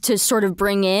things to sort of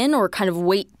bring in or kind of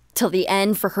wait till the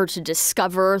end for her to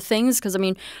discover things, because I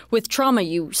mean, with trauma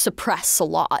you suppress a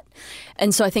lot,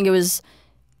 and so I think it was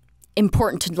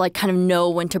important to like kind of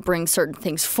know when to bring certain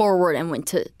things forward and when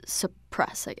to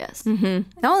suppress, I guess.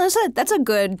 No, that's a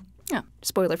good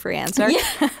spoiler-free answer.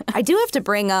 I do have to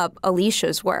bring up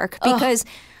Alicia's work because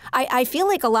I feel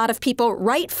like a lot of people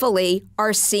rightfully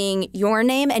are seeing your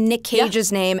name and Nick Cage's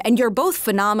name, and you're both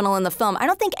phenomenal in the film. I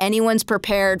don't think anyone's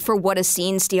prepared for what a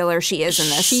scene stealer she is in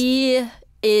this. She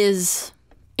is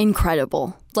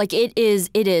incredible. Like it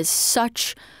is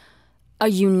such a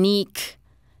unique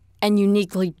and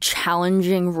uniquely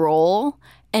challenging role,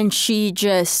 and she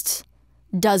just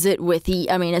does it with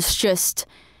I mean, it's just...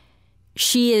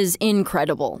 She is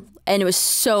incredible, and it was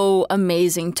so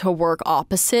amazing to work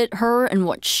opposite her and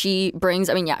what she brings.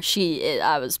 I mean,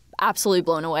 I was absolutely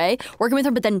blown away working with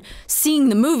her, but then seeing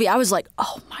the movie, I was like,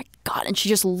 oh my God. And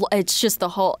it's just the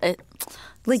whole...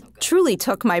 truly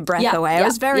took my breath away. I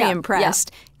was very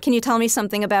impressed. Can you tell me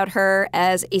something about her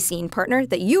as a scene partner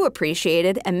that you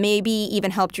appreciated and maybe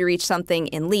even helped you reach something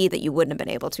in Lee that you wouldn't have been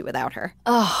able to without her?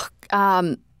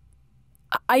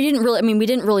 we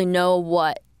didn't really know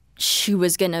what she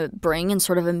was going to bring, and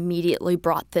sort of immediately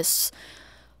brought this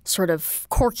sort of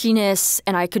quirkiness,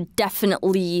 and I could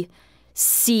definitely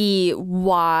see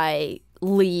why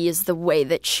Lee is the way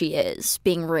that she is,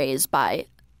 being raised by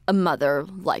a mother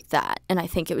like that. And I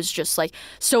think it was just like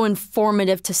so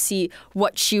informative to see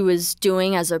what she was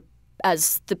doing as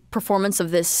the performance of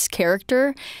this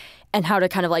character, and how to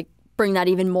kind of like bring that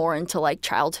even more into like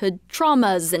childhood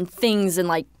traumas and things, and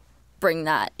like bring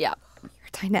that,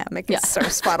 dynamic is so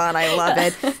spot on. I love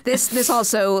it. This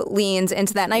also leans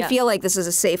into that, and I feel like this is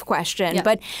a safe question,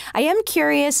 but I am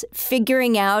curious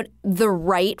figuring out the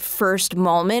right first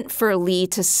moment for Lee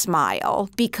to smile,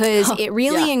 because it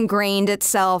really ingrained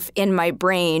itself in my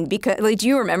brain. Because do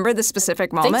you remember the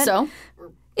specific moment? I think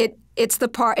so. It's the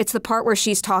part where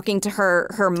she's talking to her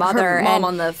mother, her mom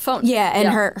on the phone. Yeah, and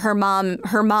her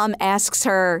mom asks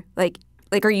her like,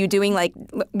 Like, are you doing like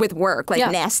with work,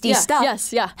 like nasty stuff?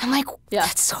 Yes, yeah. I'm like,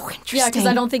 that's so interesting. Yeah, because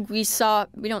I don't think we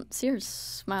don't see her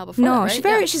smile before. No, that,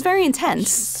 right? she's very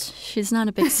intense. She's not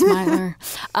a big smiler.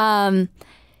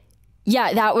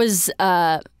 Yeah, that was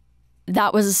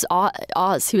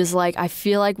Oz. He was like, I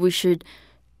feel like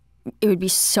it would be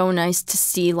so nice to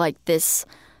see like this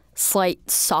slight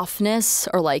softness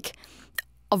or like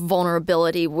a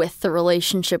vulnerability with the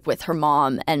relationship with her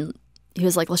mom. And he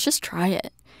was like, let's just try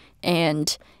it.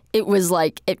 And it was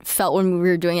like, it felt when we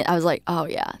were doing it, I was like, oh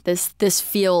yeah, this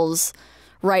feels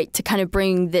right to kind of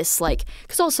bring this like,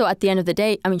 because also at the end of the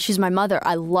day, I mean, she's my mother.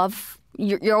 I love,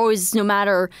 you're always, no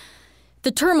matter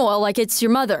the turmoil, like it's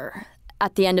your mother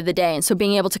at the end of the day. And so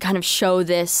being able to kind of show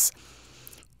this,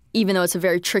 even though it's a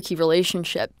very tricky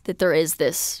relationship, that there is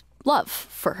this love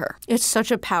for her. It's such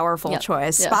a powerful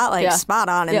choice. Yeah. Spot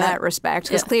on in that respect.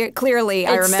 Because clearly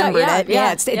I remembered it.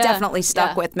 It definitely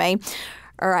stuck with me.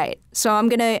 All right, so I'm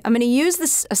gonna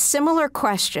use a similar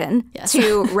question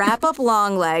to wrap up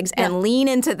Longlegs and lean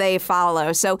into They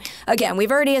Follow. So again,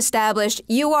 we've already established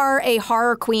you are a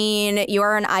horror queen. You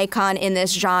are an icon in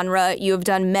this genre. You have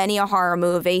done many a horror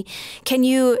movie. Can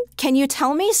you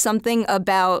tell me something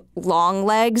about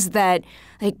Longlegs that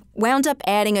like wound up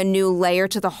adding a new layer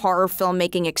to the horror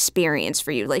filmmaking experience for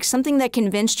you? Like something that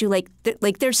convinced you like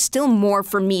there's still more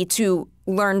for me to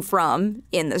learn from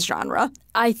in this genre?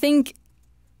 I think,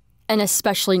 and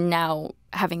especially now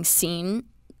having seen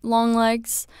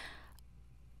Longlegs,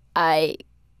 I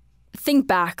think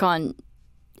back on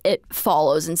It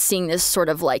Follows and seeing this sort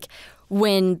of like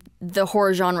when the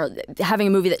horror genre, having a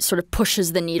movie that sort of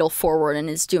pushes the needle forward and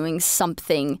is doing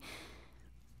something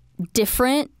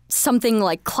different, something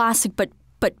like classic, but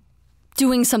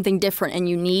doing something different and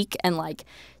unique and like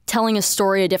telling a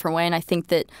story a different way. And I think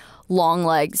that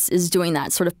Longlegs is doing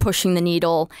that, sort of pushing the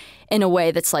needle in a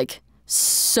way that's like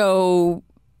so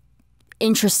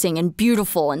interesting and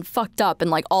beautiful and fucked up and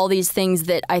like all these things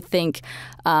that I think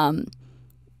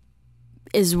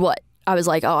is what I was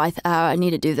like, oh, I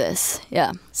need to do this.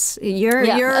 Yeah, your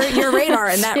radar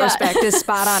in that respect is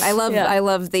spot on. I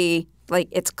love the like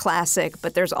it's classic,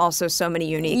 but there's also so many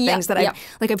unique things that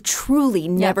I've truly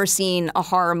never seen a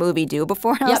horror movie do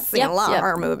before. I've seen a lot of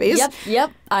horror movies.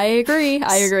 Yep. I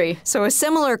agree. So a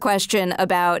similar question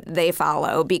about They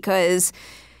Follow, because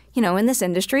you know, in this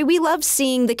industry, we love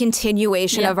seeing the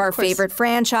continuation of our favorite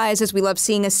franchises. We love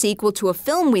seeing a sequel to a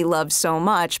film we love so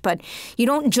much. But you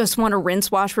don't just want to rinse,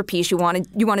 wash, repeat. You want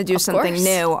to do something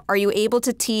new. Are you able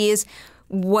to tease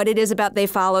what it is about They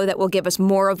Follow that will give us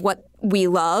more of what we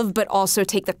love, but also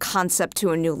take the concept to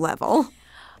a new level?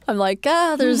 I'm like,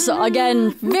 there's,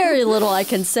 again, very little I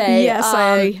can say. Yes,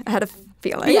 I had a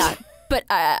feeling. Yeah, but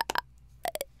I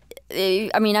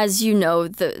mean, as you know,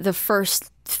 the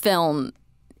first film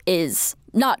is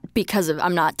not because of,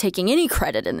 I'm not taking any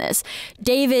credit in this.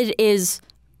 David is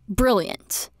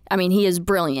brilliant. I mean, he is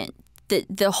brilliant.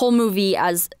 The whole movie,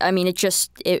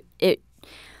 it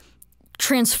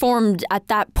transformed at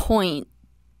that point.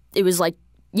 It was like,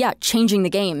 changing the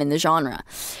game in the genre.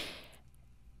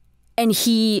 And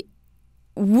he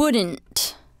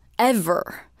wouldn't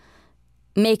ever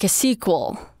make a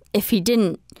sequel if he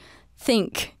didn't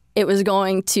think it was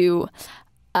going to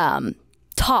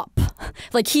top.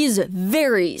 Like, he's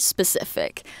very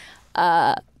specific.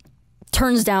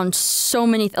 Turns down so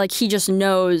many, like, he just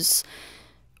knows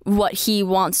what he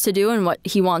wants to do and what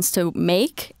he wants to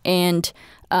make. And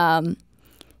at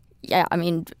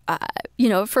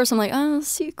first I'm like, oh,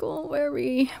 sequel, where are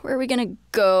we gonna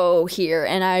go here?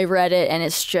 And I read it and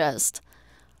it's just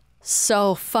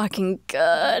so fucking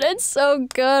good. It's so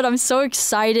good. I'm so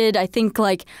excited. I think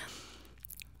like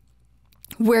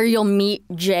where you'll meet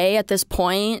Jay at this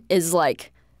point is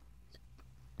like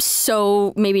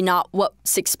so maybe not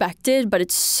what's expected, but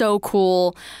it's so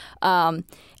cool. And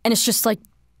it's just like,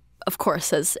 of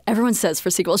course, as everyone says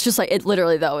for sequel, it's just like, it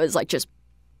literally though is like just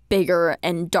bigger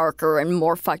and darker and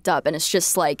more fucked up. And it's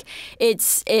just like,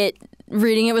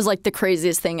 reading it was like the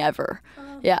craziest thing ever.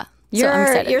 Yeah.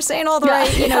 You're saying all the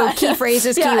right, key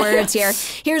phrases, keywords here.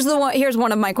 Here's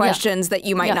one of my questions that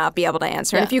you might not be able to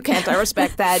answer. And if you can't, I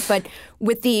respect that. But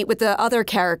with the other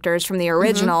characters from the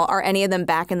original, are any of them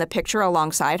back in the picture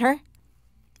alongside her?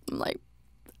 Like,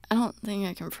 I don't think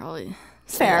I can probably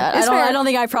Fair. I don't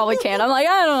think I probably can. I'm like,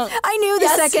 I don't. I knew the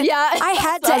second. Yeah. I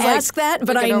had to ask that,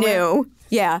 but I knew.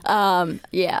 Yeah.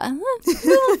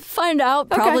 We'll find out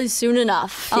probably soon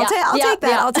enough. I'll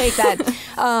take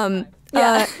that.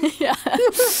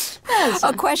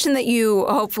 A question that you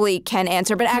hopefully can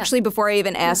answer, but actually before I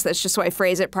even ask this, just so I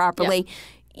phrase it properly,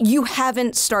 you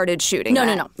haven't started shooting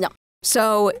that. No.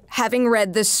 So having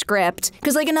read the script,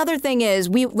 because like another thing is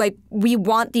we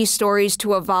want these stories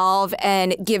to evolve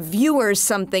and give viewers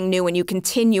something new when you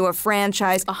continue a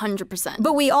franchise. 100%.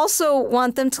 But we also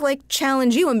want them to like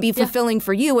challenge you and be fulfilling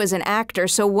for you as an actor.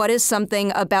 So what is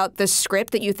something about the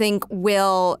script that you think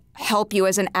will help you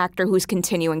as an actor who's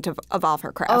continuing to evolve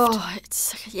her craft? Oh,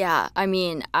 I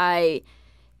mean, I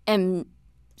am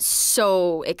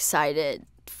so excited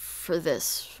for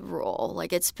this role.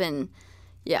 Like it's been,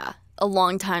 a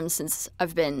long time since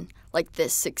I've been like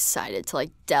this excited to like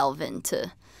delve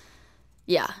into.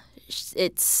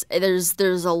 It's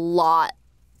there's a lot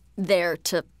there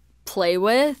to play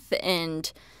with,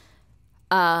 and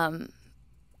I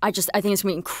think it's gonna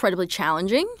be incredibly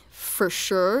challenging for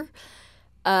sure,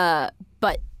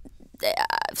 but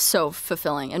so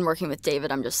fulfilling. And working with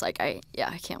David, I'm just like I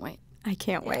can't wait. I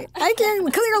can't wait. I can't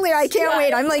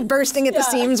wait. I'm like bursting at the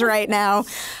seams right now.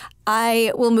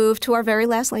 I will move to our very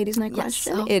last ladies' night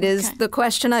question. Oh, it is the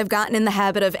question I've gotten in the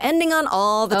habit of ending on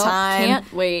all the time.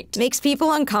 Can't wait. Makes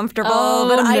people uncomfortable,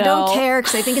 but I don't care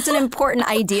because I think it's an important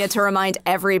idea to remind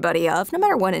everybody of, no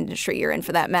matter what industry you're in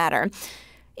for that matter.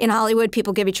 In Hollywood,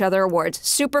 people give each other awards.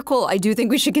 Super cool. I do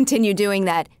think we should continue doing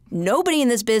that. Nobody in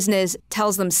this business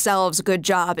tells themselves good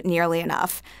job nearly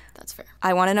enough. That's fair.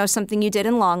 I want to know something you did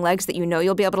in Longlegs that you know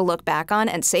you'll be able to look back on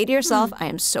and say to yourself, I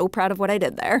am so proud of what I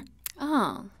did there.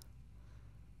 Oh.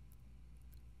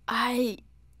 I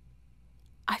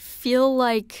feel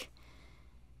like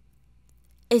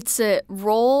it's a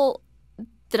role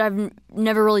that I've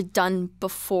never really done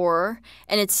before,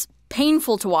 and it's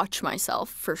painful to watch myself,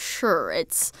 for sure.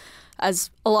 It's, as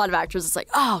a lot of actors, it's like,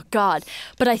 oh, God.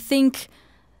 But I think,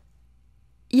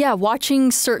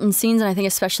 watching certain scenes, and I think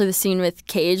especially the scene with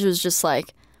Cage was just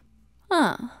like,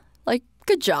 like,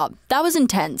 good job. That was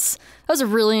intense. That was a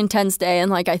really intense day, and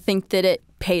like I think that it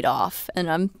paid off, and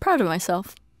I'm proud of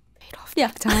myself.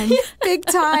 Big time. Big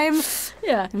time.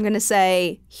 Yeah. I'm going to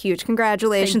say huge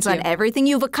congratulations on everything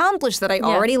you've accomplished that I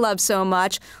already love so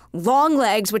much.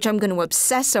 Longlegs, which I'm going to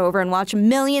obsess over and watch a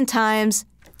million times,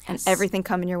 and everything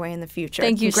coming your way in the future.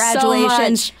 Thank you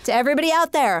Congratulations so much. to everybody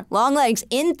out there. Longlegs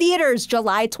in theaters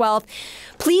July 12th.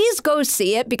 Please go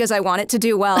see it because I want it to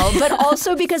do well, but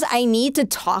also because I need to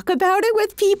talk about it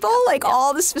with people, like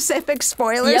all the specific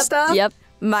spoiler stuff. Yep.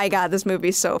 My God, this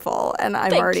movie's so full, and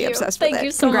I'm already obsessed with it. Thank you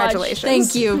so much. Congratulations.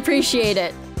 Thank you. Appreciate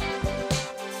it.